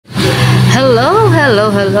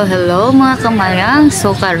Hello mga kamarang.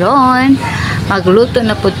 So karon magluto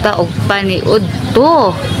na pud ta og paniud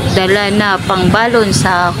to. Dala na pangbalon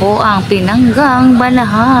sa ako ang pinanggang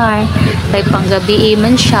banahar. Kay panggabi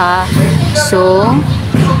man siya. So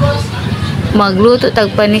magluto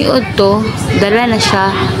tag paniud to. Dala na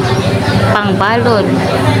siya pangbalon.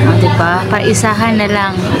 Diba? Paisahan na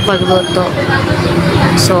lang pagluto.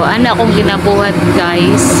 So ana akong ginabuhat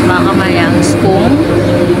guys, mga kamayangs, kung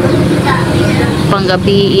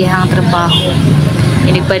panggabi ihang trabaho.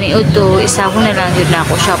 Inipaniod to, isa ko na lang yun na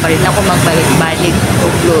ako siya, pa rin ako magbalik-balik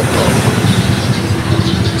og luto.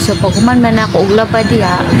 So pag man ako ugla pa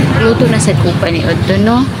diha, luto na sa ko paniod to,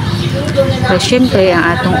 no? So syempre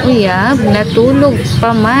ang atong uyab natulog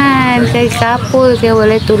pa man kay kapol, kaya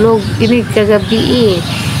walay tulog inig kagabi eh.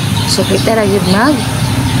 So kita ra gyud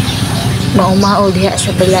maumaol diha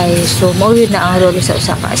sa balay. So mao yun na ang role sa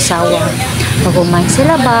usa ka asawa. Pagumay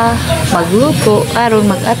sila ba magluto aron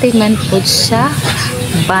mag-atiman pud sa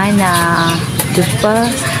bana, diba?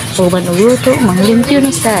 Pag magluto manglimpyo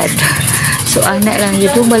na sad. So ana lang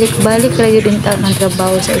yun, balik-balik ra yun ang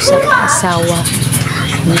trabaho sa usa ka asawa.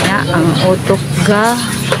 Nya ang utok ga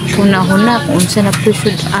huna-huna kung unsa na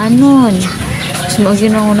pusud anon. So mao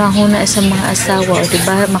gyud ang huna-huna sa mga asawa,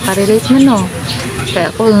 diba? Makarelate man no.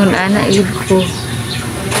 Kaya ako yung anak ko.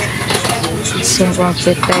 So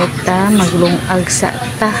prepare ta maglungag sa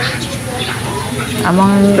ta.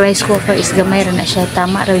 Among rice cooker is gamay ra na siya,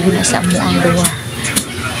 tama ra yun na sa amo ang duwa.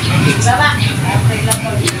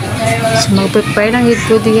 So mag-prepare lang yun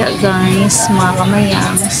ko diya guys, mga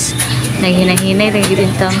kamayangs. Naghinay-hinay lang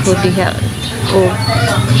yun tang ko diya o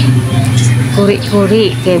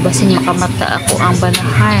kuri-kuri kaya basin makamata ako ang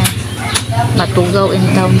banahan, matugaw in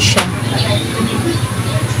town siya.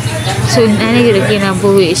 So ano yung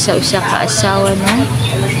kinabuhi isa-isa ka asawa na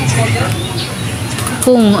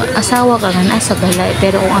kung asawa ka nga nasa balay,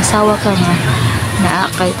 pero kung asawa ka nga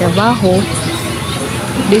naakay trabaho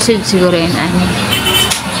disod siguro yun ano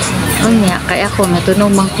unya, kaya ako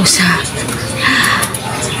natunuman ko sa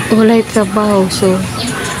walay trabaho. So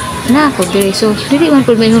na ako dire, so dili man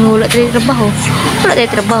po may hunula tayo trabaho, wala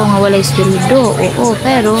tayo trabaho nga walay sweldo, oo,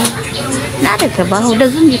 pero natin trabaho,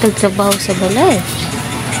 dagang kitag trabaho sa balay,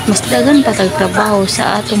 mas dagan pa trabaho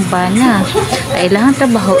sa atong bana. Kailangan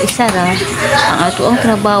trabaho isa ra ang ato ang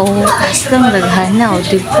trabaho aslang daghanaw,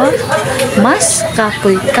 diba? Mas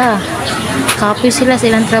kapoy ka, kapoy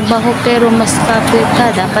silang trabaho, pero mas kapoy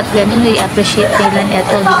ka, dapat ganun i-appreciate nila ni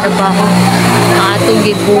atong trabaho, ang atong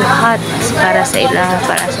gibuhat para sa ila,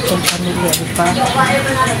 para sa atong pamilya, diba?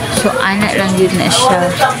 So anak lang yun na siya.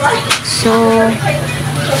 So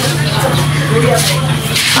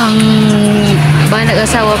ang ba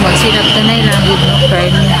nag-asawa magsinap tanay lang yun no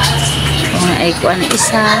friend, kung ay kuha na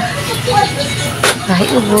isa kahit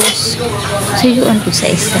ubos, so yun po sa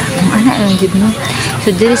isa ang anak lang yun no. So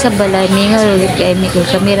diri sa balay may nga ulit kay may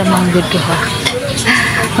kamera mga good ha,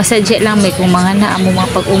 masadya lang may kung mga na mo mga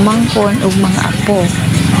pag-umangkon o mga apo,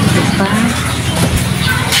 diba?